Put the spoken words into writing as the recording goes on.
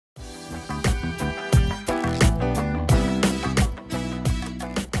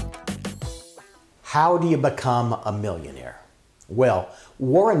How do you become a millionaire? Well,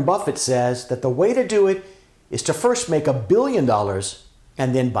 Warren Buffett says that the way to do it is to first make $1 billion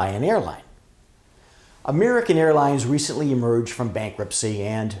and then buy an airline. American Airlines recently emerged from bankruptcy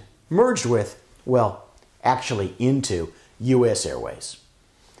and merged with, well, actually into U.S. Airways.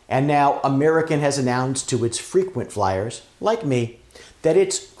 And now American has announced to its frequent flyers, like me, that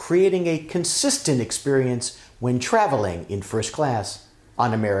it's creating a consistent experience when traveling in first class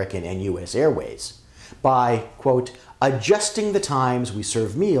on American and U.S. Airways by, quote, adjusting the times we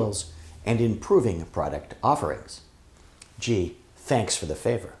serve meals and improving product offerings. Gee, thanks for the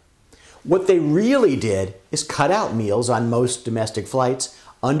favor. What they really did is cut out meals on most domestic flights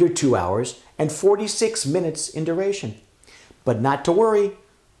under 2 hours and 46 minutes in duration. But not to worry,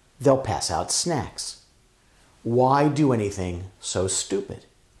 they'll pass out snacks. Why do anything so stupid?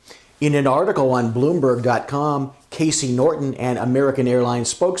 In an article on Bloomberg.com, Casey Norton, an American Airlines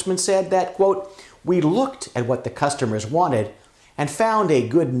spokesman, said that, quote, we looked at what the customers wanted and found a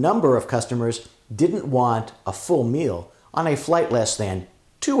good number of customers didn't want a full meal on a flight less than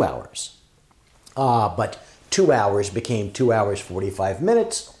 2 hours. But 2 hours became 2 hours 45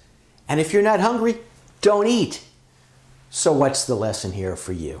 minutes, and if you're not hungry, don't eat. So what's the lesson here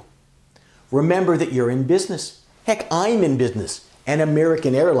for you? Remember that you're in business. Heck, I'm in business, and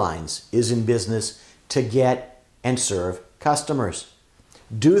American Airlines is in business to get and serve customers.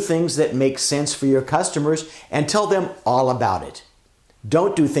 Do things that make sense for your customers and tell them all about it.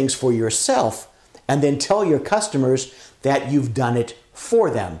 Don't do things for yourself and then tell your customers that you've done it for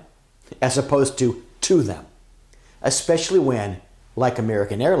them as opposed to them. Especially when, like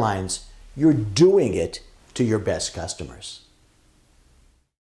American Airlines, you're doing it to your best customers.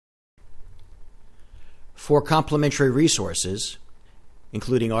 For complimentary resources,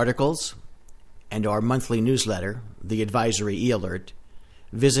 including articles and our monthly newsletter, The Advisory E-Alert,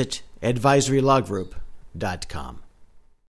 visit advisorylawgroup.com.